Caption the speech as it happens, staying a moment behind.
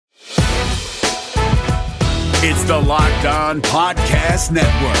It's the Locked On Podcast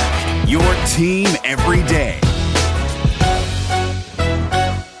Network, your team every day.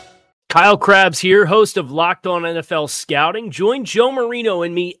 Kyle Krabs here, host of Locked On NFL Scouting. Join Joe Marino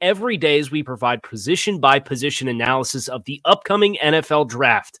and me every day as we provide position-by-position analysis of the upcoming NFL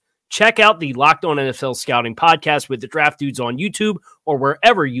Draft. Check out the Locked On NFL Scouting podcast with the Draft Dudes on YouTube or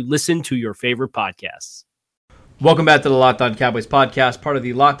wherever you listen to your favorite podcasts. Welcome back to the Locked On Cowboys podcast, part of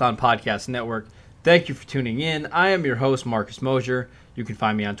the Locked On Podcast Network. Thank you for tuning in. I am your host, Marcus Mosher. You can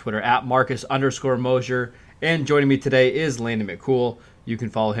find me on Twitter at Marcus_Mosher. And joining me today is Landon McCool. You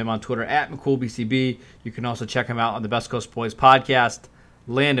can follow him on Twitter at McCoolBCB. You can also check him out on the Best Coast Boys podcast.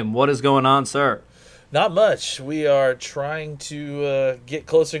 Landon, what is going on, sir? Not much. We are trying to get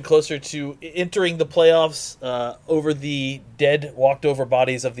closer and closer to entering the playoffs over the dead, walked-over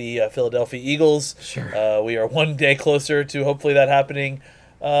bodies of the Philadelphia Eagles. Sure. We are one day closer to hopefully that happening.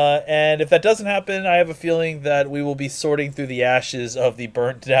 And if that doesn't happen, I have a feeling that we will be sorting through the ashes of the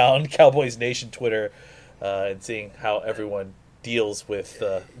burnt-down Cowboys Nation Twitter and seeing how everyone deals with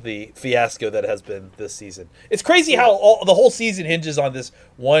the fiasco that has been this season. It's crazy how the whole season hinges on this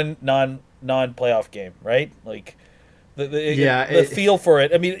one non-playoff game, right? Like the feel for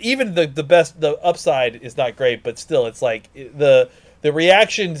it. I mean, even the upside is not great, but still, it's like the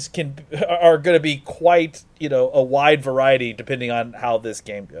reactions are going to be quite a wide variety depending on how this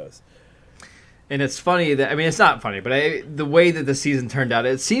game goes. And it's funny that it's not funny, but the way that the season turned out,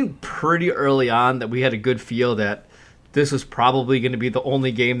 it seemed pretty early on that we had a good feel that this was probably going to be the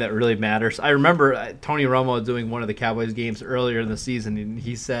only game that really matters. I remember Tony Romo doing one of the Cowboys games earlier in the season, and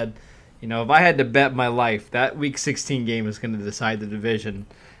he said, if I had to bet my life, that Week 16 game is going to decide the division,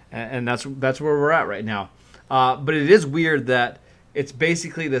 and that's where we're at right now. But it is weird that it's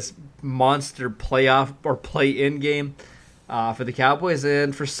basically this monster playoff or play-in game for the Cowboys,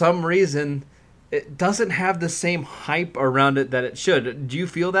 and for some reason, it doesn't have the same hype around it that it should. Do you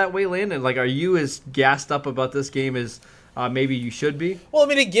feel that way, Landon? Like, are you as gassed up about this game as maybe you should be? Well,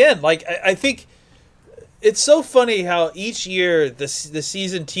 again, I think it's so funny how each year the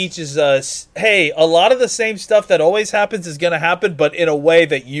season teaches us, hey, a lot of the same stuff that always happens is going to happen, but in a way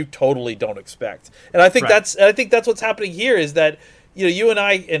that you totally don't expect. And I think that's what's happening here is that you and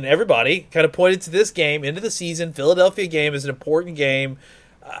I and everybody kind of pointed to this game into the season. Philadelphia game is an important game.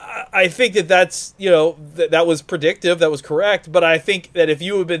 I think that's that was predictive, that was correct. But I think that if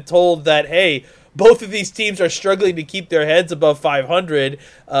you had been told that, hey, both of these teams are struggling to keep their heads above 500,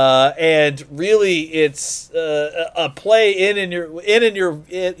 and really it's a play win and you're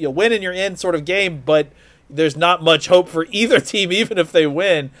in sort of game, but there's not much hope for either team, even if they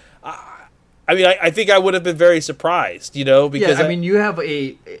win. I think I would have been very surprised, because you have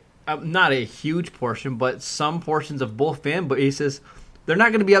a not a huge portion, but some portions of both fan bases. They're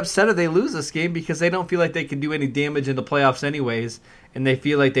not going to be upset if they lose this game because they don't feel like they can do any damage in the playoffs anyways, and they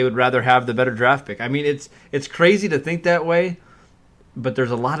feel like they would rather have the better draft pick. It's crazy to think that way, but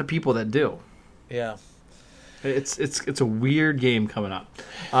there's a lot of people that do. Yeah. It's a weird game coming up.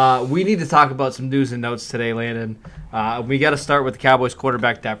 We need to talk about some news and notes today, Landon. We got to start with the Cowboys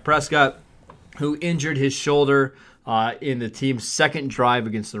quarterback, Dak Prescott, who injured his shoulder in the team's second drive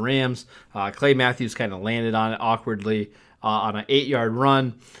against the Rams. Clay Matthews kind of landed on it awkwardly on an 8-yard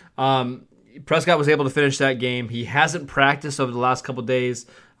run. Prescott was able to finish that game. He hasn't practiced over the last couple of days.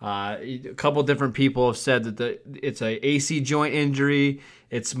 A couple different people have said that it's a AC joint injury.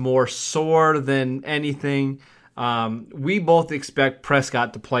 It's more sore than anything. We both expect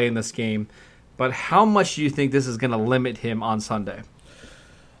Prescott to play in this game, but how much do you think this is going to limit him on Sunday?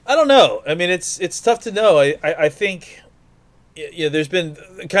 I don't know. It's tough to know. I think there's been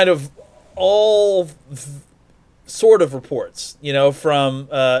kind of all sort of reports, from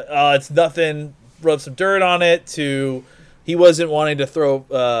it's nothing, rub some dirt on it, to he wasn't wanting to throw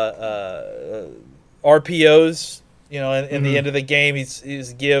RPOs, in the end of the game.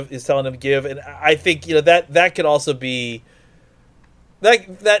 He's telling him give, and I think that could also be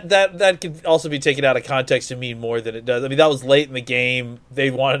that could also be taken out of context to mean more than it does. That was late in the game.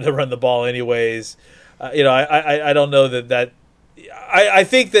 They wanted to run the ball anyways. I don't know that. I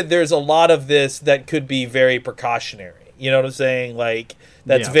think that there's a lot of this that could be very precautionary. You know what I'm saying? Like,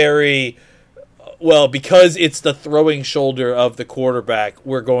 that's very, well, because it's the throwing shoulder of the quarterback,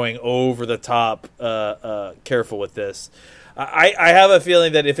 we're going over the top careful with this. I have a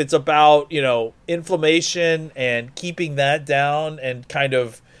feeling that if it's about, inflammation and keeping that down and kind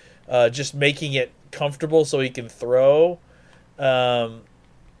of just making it comfortable so he can throw,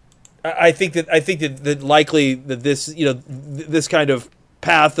 I think that likely that this, this kind of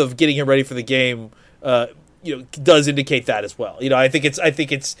path of getting him ready for the game does indicate that as well. I think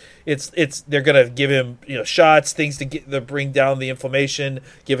it's they're gonna give him shots, things to bring down the inflammation,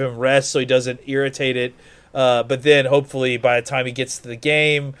 give him rest so he doesn't irritate it. But then hopefully by the time he gets to the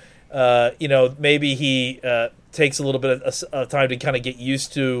game, maybe he takes a little bit of time to kind of get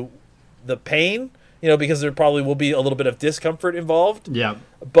used to the pain. Because there probably will be a little bit of discomfort involved. Yeah.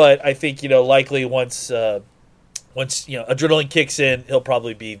 But I think, likely once adrenaline kicks in, he'll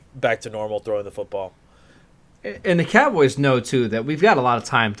probably be back to normal throwing the football. And the Cowboys know, too, that we've got a lot of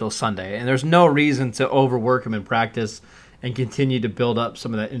time till Sunday, and there's no reason to overwork him in practice and continue to build up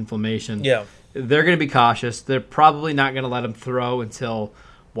some of that inflammation. Yeah. They're going to be cautious. They're probably not going to let him throw until,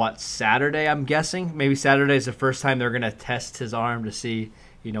 Saturday, I'm guessing? Maybe Saturday is the first time they're going to test his arm to see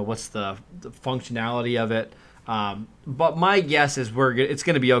what's the functionality of it. But my guess is it's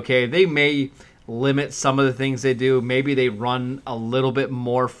going to be okay. They may limit some of the things they do. Maybe they run a little bit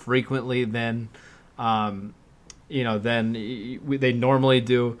more frequently than they normally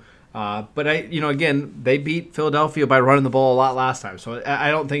do. But again, they beat Philadelphia by running the ball a lot last time. So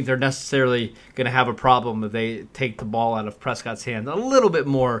I don't think they're necessarily going to have a problem if they take the ball out of Prescott's hands a little bit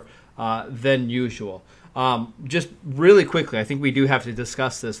more than usual. Just really quickly, I think we do have to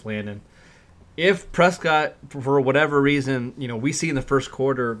discuss this, Landon. If Prescott, for whatever reason, we see in the first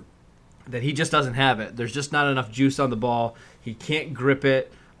quarter that he just doesn't have it, there's just not enough juice on the ball, he can't grip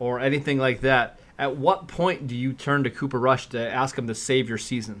it or anything like that, at what point do you turn to Cooper Rush to ask him to save your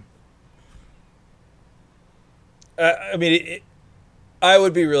season? I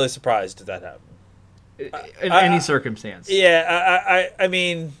would be really surprised if that happened. In any circumstance. Yeah, I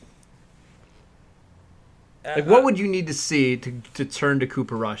mean... what would you need to see to turn to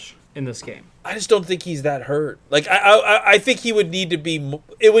Cooper Rush in this game? I just don't think he's that hurt. I think he would need to be.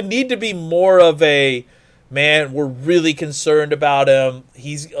 It would need to be more of a, man, we're really concerned about him.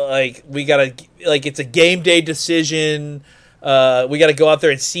 He's we gotta it's a game day decision. We got to go out there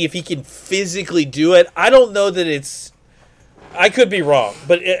and see if he can physically do it. I don't know that it's. I could be wrong,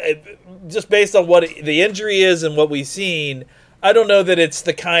 but just based on what the injury is and what we've seen. I don't know that it's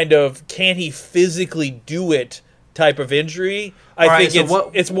the kind of can he physically do it type of injury. I think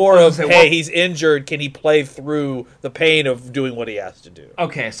it's more of, he's injured. Can he play through the pain of doing what he has to do?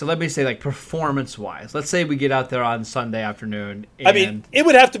 Okay, so let me say performance-wise. Let's say we get out there on Sunday afternoon. It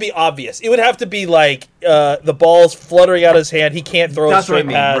would have to be obvious. It would have to be the ball's fluttering out his hand. He can't throw a straight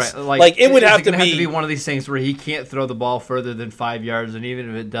pass. Right. It would have to be one of these things where he can't throw the ball further than 5 yards, and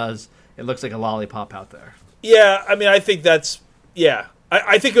even if it does, it looks like a lollipop out there. Yeah, I think that's... Yeah,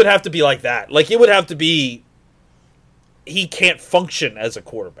 I think it would have to be like that. It would have to be he can't function as a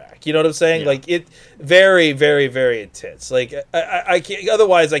quarterback. You know what I'm saying? Yeah. It very, very, very intense. I can't.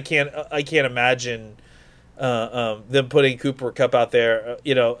 Otherwise, I can't imagine them putting Cooper Kupp out there.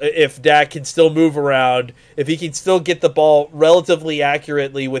 If Dak can still move around, if he can still get the ball relatively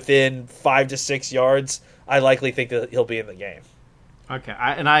accurately within 5 to 6 yards, I likely think that he'll be in the game. Okay,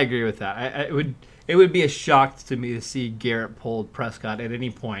 I agree with that. It would be a shock to me to see Garrett pull Prescott at any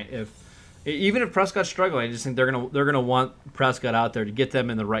point. Even if Prescott's struggling, I just think they're gonna want Prescott out there to get them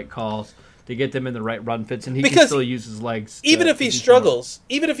in the right calls, to get them in the right run fits, and he can still use his legs. Even if he struggles,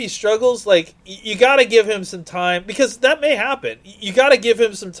 you got to give him some time, because that may happen. You got to give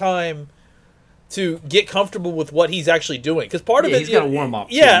him some time to get comfortable with what he's actually doing, because part of it, he's got to warm up.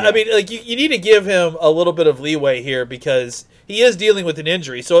 Yeah, you need to give him a little bit of leeway here, because he is dealing with an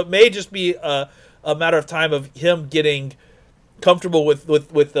injury, so it may just be a matter of time of him getting comfortable with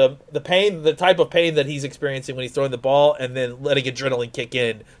the pain, the type of pain that he's experiencing when he's throwing the ball, and then letting adrenaline kick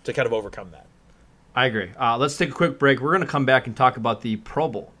in to kind of overcome that. I agree. Let's take a quick break. We're going to come back and talk about the Pro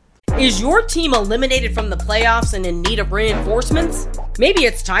Bowl. Is your team eliminated from the playoffs and in need of reinforcements? Maybe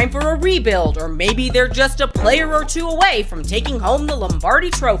it's time for a rebuild, or maybe they're just a player or two away from taking home the Lombardi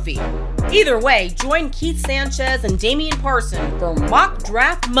Trophy. Either way, join Keith Sanchez and Damian Parson for Mock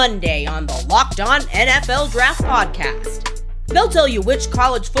Draft Monday on the Locked On NFL Draft Podcast. They'll tell you which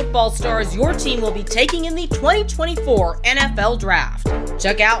college football stars your team will be taking in the 2024 NFL Draft.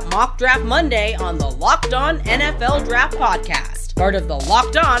 Check out Mock Draft Monday on the Locked On NFL Draft Podcast, part of the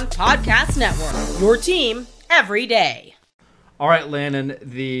Locked On Podcast Network. Your team every day. All right, Landon,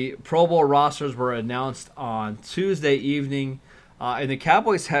 the Pro Bowl rosters were announced on Tuesday evening, and the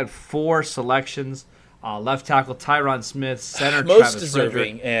Cowboys had 4 selections. Left tackle Tyron Smith, center most Travis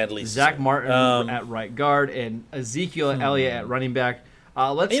deserving, Frederick, and least Zach Martin at right guard, and Ezekiel Elliott at running back.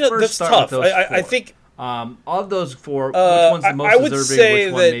 Let's that's first start tough. with those 4. I think of those 4, which one's the most deserving?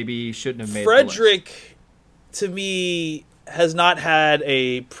 Which one maybe shouldn't have made Frederick, the list? to me, has not had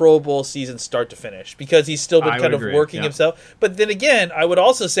a Pro Bowl season start to finish because he's still been kind of working himself. But then again, I would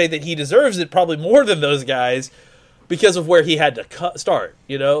also say that he deserves it probably more than those guys because of where he had to start,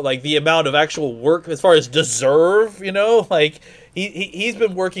 like the amount of actual work as far as deserve, like he's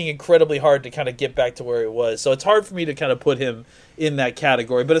been working incredibly hard to kind of get back to where he was. So it's hard for me to kind of put him in that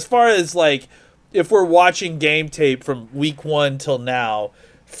category. But as far as like, if we're watching game tape from week 1 till now,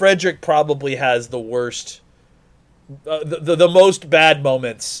 Frederick probably has the worst, the most bad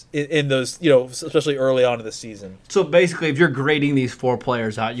moments in those, especially early on in the season. So basically, if you're grading these 4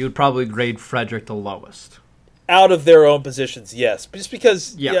 players out, you would probably grade Frederick the lowest. Out of their own positions, yes. Just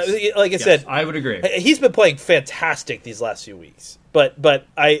because, like I said, I would agree. He's been playing fantastic these last few weeks. But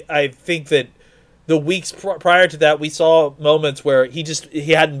I think that the weeks prior to that, we saw moments where he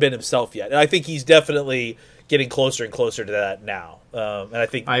hadn't been himself yet. And I think he's definitely getting closer and closer to that now. And I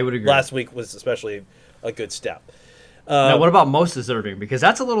think I would agree. Last week was especially a good step. Now, what about most deserving? Because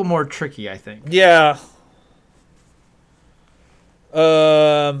that's a little more tricky, I think. Yeah.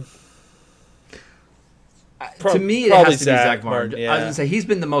 To me, it has to be Zach Martin. Yeah. I was going to say, he's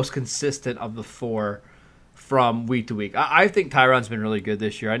been the most consistent of the 4 from week to week. I think Tyron's been really good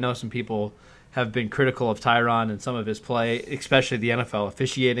this year. I know some people have been critical of Tyron and some of his play, especially the NFL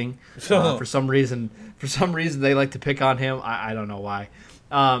officiating. For some reason, they like to pick on him. I don't know why.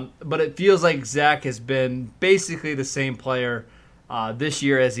 But it feels like Zach has been basically the same player this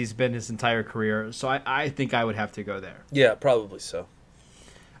year as he's been his entire career. So I think I would have to go there. Yeah, probably so.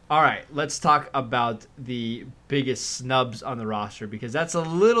 All right, let's talk about the biggest snubs on the roster because that's a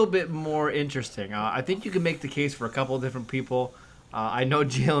little bit more interesting. I think you can make the case for a couple of different people. I know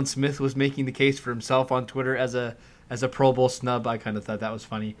Jalen Smith was making the case for himself on Twitter as a Pro Bowl snub. I kind of thought that was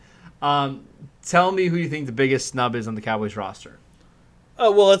funny. Tell me who you think the biggest snub is on the Cowboys roster.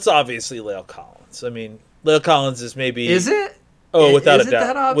 Oh, well, it's obviously La'el Collins. I mean, La'el Collins is maybe... Is it? Oh, without is a doubt.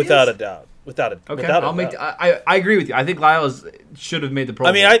 That obvious? Without a doubt. Okay, I agree with you. I think Lyle should have made the Pro Bowl.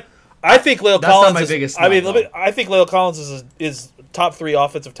 I mean, I think La'el Collins. Not my biggest snub, I think La'el Collins is top 3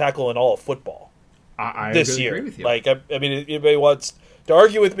 offensive tackle in all of football. I this really year. agree with you. Like, I mean, if anybody wants to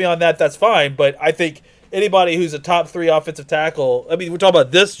argue with me on that, that's fine. But I think anybody who's a top 3 offensive tackle. I mean, we're talking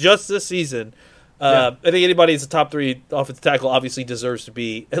about this season. I think anybody who's a top 3 offensive tackle obviously deserves to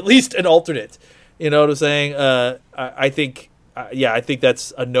be at least an alternate. You know what I'm saying? I think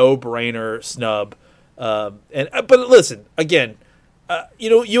that's a no-brainer snub. But listen, again,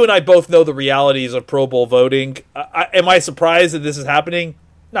 you and I both know the realities of Pro Bowl voting. Am I surprised that this is happening?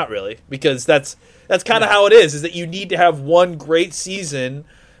 Not really, because that's kind of how it is that you need to have one great season.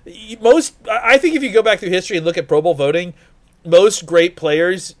 I think if you go back through history and look at Pro Bowl voting, most great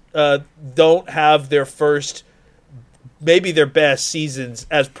players don't have their first, maybe their best seasons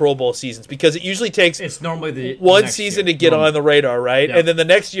as Pro Bowl seasons, because it usually takes normally one season to get on the radar, right? Yep. And then the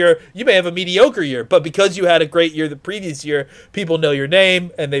next year, you may have a mediocre year, but because you had a great year the previous year, people know your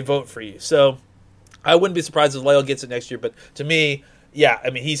name and they vote for you. So I wouldn't be surprised if La'el gets it next year, but to me, yeah, I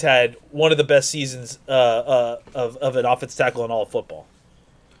mean, he's had one of the best seasons of an offensive tackle in all of football.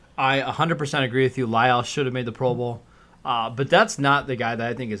 I 100% agree with you. Lyle should have made the Pro Bowl. But that's not the guy that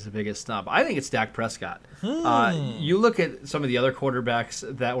I think is the biggest snub. I think it's Dak Prescott. You look at some of the other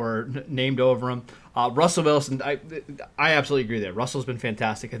quarterbacks that were named over him. Russell Wilson, I absolutely agree there. Russell's been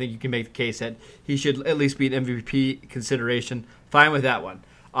fantastic. I think you can make the case that he should at least be an MVP consideration. Fine with that one.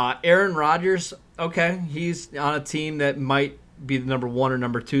 Aaron Rodgers, okay, he's on a team that might be the number 1 or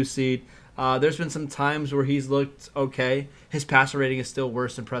number 2 seed. There's been some times where he's looked okay. His passer rating is still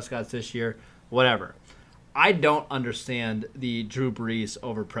worse than Prescott's this year. Whatever. I don't understand the Drew Brees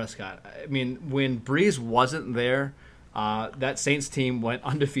over Prescott. I mean, when Brees wasn't there, that Saints team went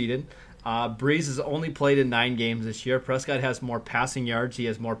undefeated. Brees has only played in 9 games this year. Prescott has more passing yards. He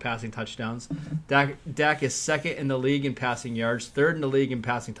has more passing touchdowns. Dak is second in the league in passing yards, third in the league in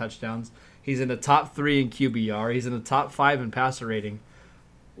passing touchdowns. He's in the top 3 in QBR. He's in the top 5 in passer rating.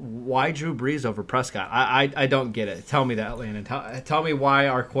 Why Drew Brees over Prescott? I don't get it. Tell me that, Landon. Tell me why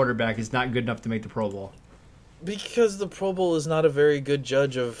our quarterback is not good enough to make the Pro Bowl. Because the Pro Bowl is not a very good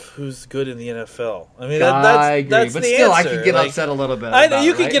judge of who's good in the NFL. I mean, I agree, that's but the still, answer. I could get upset a little bit. I know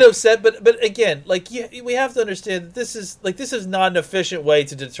you can get upset, but again, we have to understand that this is not an efficient way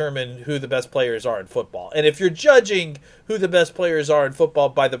to determine who the best players are in football. And if you're judging who the best players are in football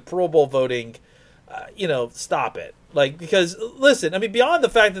by the Pro Bowl voting, stop it. Because listen, I mean, beyond the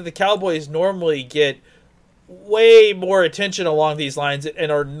fact that the Cowboys normally get way more attention along these lines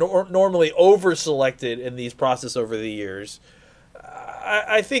and are normally over-selected in these process over the years,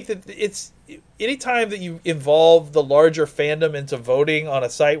 I think that anytime that you involve the larger fandom into voting on a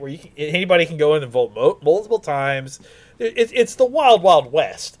site where anybody can go in and vote multiple times, it's the wild, wild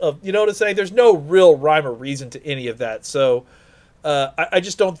west of, you know what I'm saying? There's no real rhyme or reason to any of that. So I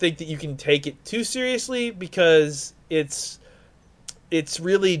just don't think that you can take it too seriously, because it's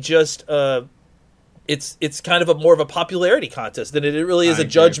really just it's kind of more of a popularity contest than it really is a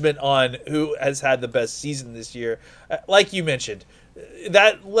judgment on who has had the best season this year. Like you mentioned,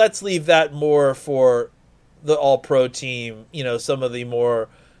 that let's leave that more for the All-Pro team. You know, some of the more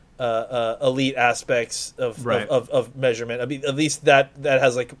elite aspects of measurement. I mean, at least that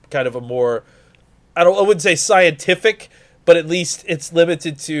has like kind of a more, I wouldn't say scientific, but at least it's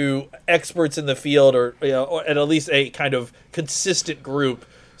limited to experts in the field, or and at least a kind of consistent group.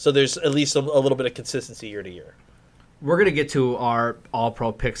 So there's at least a little bit of consistency year to year. We're going to get to our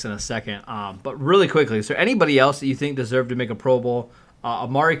All-Pro picks in a second, but really quickly, is there anybody else that you think deserved to make a Pro Bowl?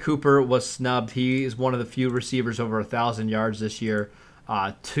 Amari Cooper was snubbed. He is one of the few receivers over 1,000 yards this year.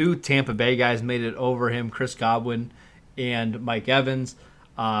 2 Tampa Bay guys made it over him, Chris Godwin and Mike Evans.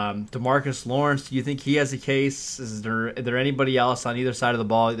 DeMarcus Lawrence, do you think he has a case? Is there anybody else on either side of the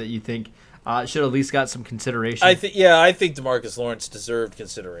ball that you think should at least got some consideration? I think DeMarcus Lawrence deserved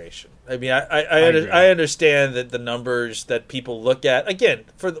consideration. I mean, I understand that the numbers that people look at, again,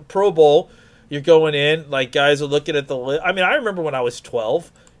 for the Pro Bowl, you're going in, like, guys are looking at the list. I mean, I remember when I was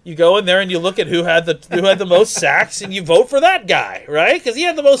 12, you go in there and you look at who had the most sacks, and you vote for that guy, right? Because he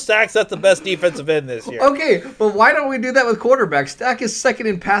had the most sacks. That's the best defensive end this year. Okay, but why don't we do that with quarterbacks? Dak is second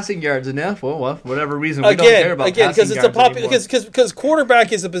in passing yards, and well, whatever reason we don't care about passing yards because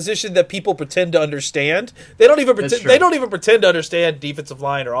quarterback is a position that people pretend to understand. They don't even pretend to understand defensive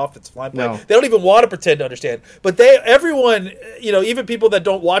line or offensive line play. No. They don't even want to pretend to understand. But everyone, even people that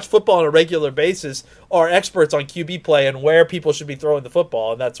don't watch football on a regular basis are experts on QB play and where people should be throwing the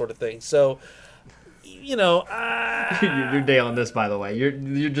football and that sort of thing. So, you're nailing this, by the way.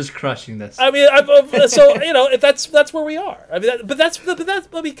 You're just crushing this. I mean, if that's where we are. I mean, that's.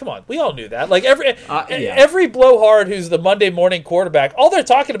 I mean, come on, we all knew that. Like every blowhard who's the Monday morning quarterback, all they're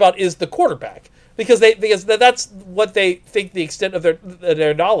talking about is the quarterback. Because that's what they think the extent of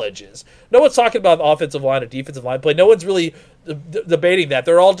their knowledge is. No one's talking about the offensive line or defensive line play. No one's really debating that.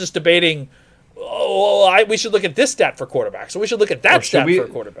 They're all just debating, we should look at this stat for quarterbacks, so we should look at that stat for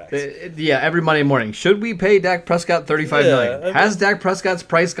quarterbacks. Every Monday morning. Should we pay Dak Prescott $35 million? Has Dak Prescott's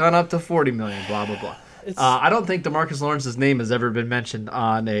price gone up to $40 million? Blah, blah, blah. I don't think DeMarcus Lawrence's name has ever been mentioned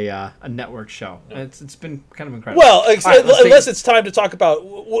on a network show. It's been kind of incredible. Well, unless it's time to talk about,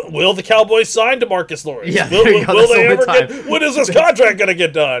 will the Cowboys sign DeMarcus Lawrence? Yeah, will they ever when is this contract going to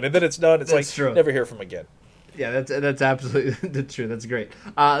get done? And then it's done. It's true. Never hear from him again. Yeah, that's absolutely true. That's great.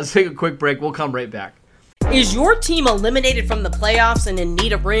 Let's take a quick break. We'll come right back. Is your team eliminated from the playoffs and in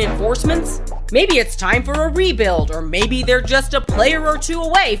need of reinforcements? Maybe it's time for a rebuild, or maybe they're just a player or two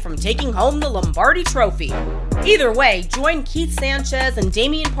away from taking home the Lombardi Trophy. Either way, join Keith Sanchez and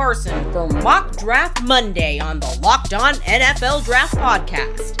Damian Parson for Mock Draft Monday on the Locked On NFL Draft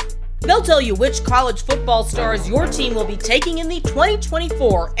Podcast. They'll tell you which college football stars your team will be taking in the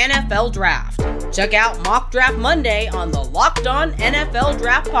 2024 NFL Draft. Check out Mock Draft Monday on the Locked On NFL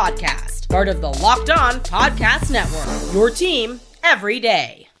Draft Podcast, part of the Locked On Podcast Network. Your team every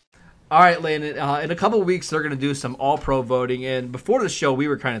day. All right, Landon, in a couple of weeks, they're going to do some all-pro voting. And before the show, we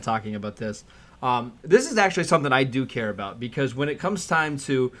were kind of talking about this. This is actually something I do care about, because when it comes time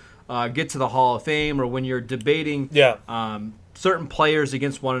to get to the Hall of Fame, or when you're debating certain players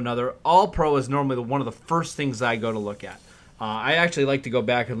against one another, all-pro is normally one of the first things I go to look at. I actually like to go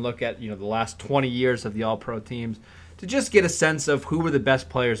back and look at the last 20 years of the all-pro teams to just get a sense of who were the best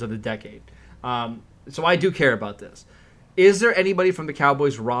players of the decade. So I do care about this. Is there anybody from the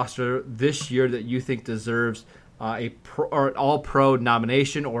Cowboys roster this year that you think deserves an all-pro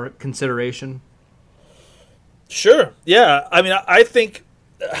nomination or consideration? Sure. Yeah. I think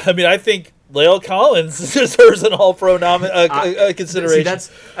La'el Collins deserves an all-pro consideration.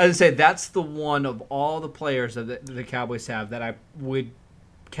 That's the one of all the players that the Cowboys have that I would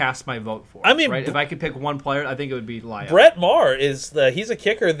cast my vote for. I mean, right? If I could pick one player, I think it would be La'el. Brett Maher he's a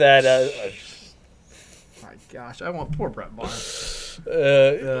kicker that. My gosh, I want poor Brett Maher.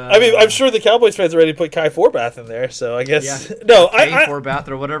 I'm sure the Cowboys fans are ready to put Kai Forbath in there. So I guess Forbath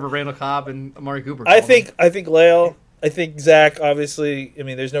or whatever Randall Cobb and Amari Cooper. I think La'el. I think Zach, obviously,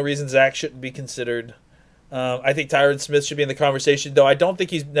 there's no reason Zach shouldn't be considered. I think Tyron Smith should be in the conversation, though I don't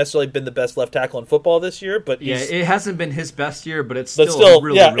think he's necessarily been the best left tackle in football this year. But it hasn't been his best year, but it's still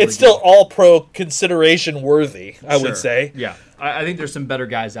really it's still all-pro consideration worthy, I would say. Yeah, I think there's some better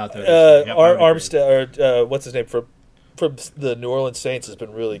guys out there. Armstead, or what's his name, for from the New Orleans Saints has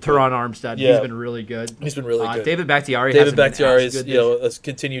been really good. Teron Armstead, Yeah. He's been really good. He's been really good. David Bakhtiari is has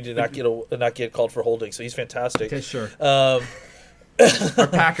continued to not get called for holding, so he's fantastic. Okay, sure. Um, Our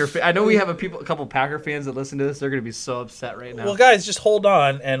Packer I know we have a couple Packer fans that listen to this. They're going to be so upset right now. well, guys, just hold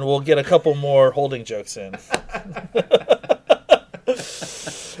on, and we'll get a couple more holding jokes in.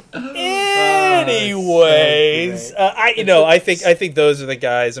 Anyways, I think those are the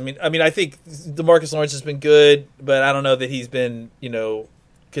guys. I mean, I think DeMarcus Lawrence has been good, but I don't know that he's been,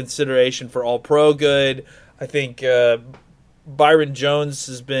 consideration for All Pro good. I think Byron Jones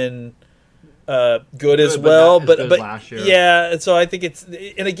has been good as well, but last year. Yeah, and so I think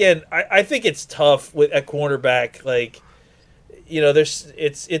I think it's tough at cornerback. Like,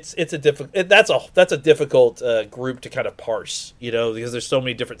 it's a difficult. That's a difficult group to kind of parse. Because there's so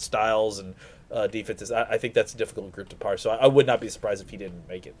many different styles and defenses. I think that's a difficult group to parse. So I would not be surprised if he didn't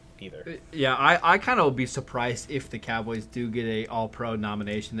make it either. Yeah, I kind of would be surprised if the Cowboys do get a All-Pro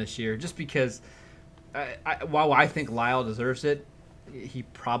nomination this year, just because while I think Lyle deserves it, he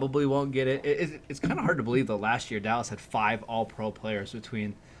probably won't get it. It's kind of hard to believe that last year Dallas had 5 All-Pro players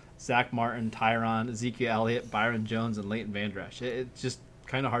between Zach Martin, Tyron, Ezekiel Elliott, Byron Jones, and Leighton Vander Esch. It's just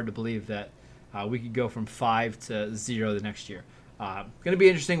kind of hard to believe that we could go from 5 to 0 the next year. Going to be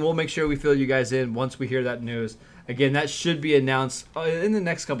interesting. We'll make sure we fill you guys in once we hear that news. Again, that should be announced in the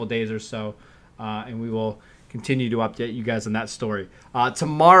next couple days or so, and we will continue to update you guys on that story.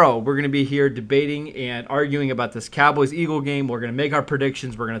 Tomorrow, we're going to be here debating and arguing about this Cowboys-Eagle game. We're going to make our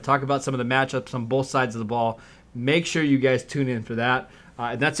predictions. We're going to talk about some of the matchups on both sides of the ball. Make sure you guys tune in for that.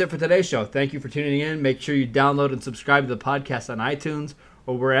 And that's it for today's show. Thank you for tuning in. Make sure you download and subscribe to the podcast on iTunes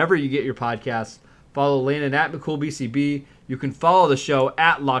or wherever you get your podcasts. Follow Landon at McCoolBCB. You can follow the show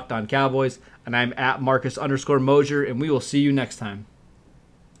at Locked On Cowboys, and I'm at Marcus_Mosier, and we will see you next time.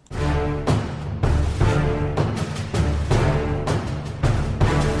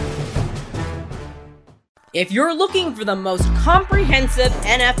 If you're looking for the most comprehensive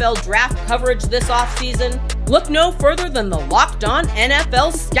NFL draft coverage this offseason, look no further than the Locked On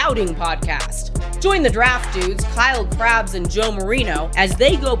NFL Scouting Podcast. Join the draft dudes, Kyle Krabs and Joe Marino, as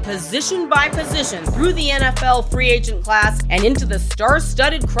they go position by position through the NFL free agent class and into the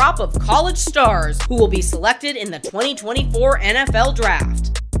star-studded crop of college stars who will be selected in the 2024 NFL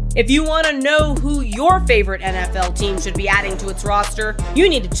Draft. If you want to know who your favorite NFL team should be adding to its roster, you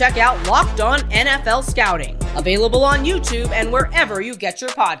need to check out Locked On NFL Scouting, available on YouTube and wherever you get your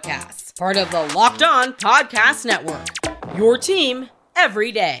podcasts. Part of the Locked On Podcast Network, your team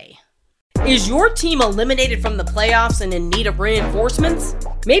every day. Is your team eliminated from the playoffs and in need of reinforcements?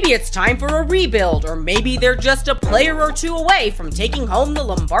 Maybe it's time for a rebuild, or maybe they're just a player or two away from taking home the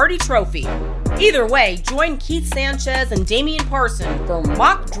Lombardi Trophy. Either way, join Keith Sanchez and Damian Parson for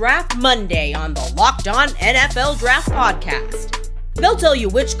Mock Draft Monday on the Locked On NFL Draft Podcast. They'll tell you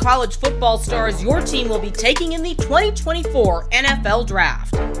which college football stars your team will be taking in the 2024 NFL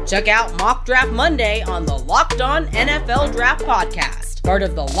Draft. Check out Mock Draft Monday on the Locked On NFL Draft Podcast, part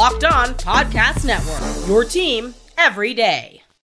of the Locked On Podcast Network, your team every day.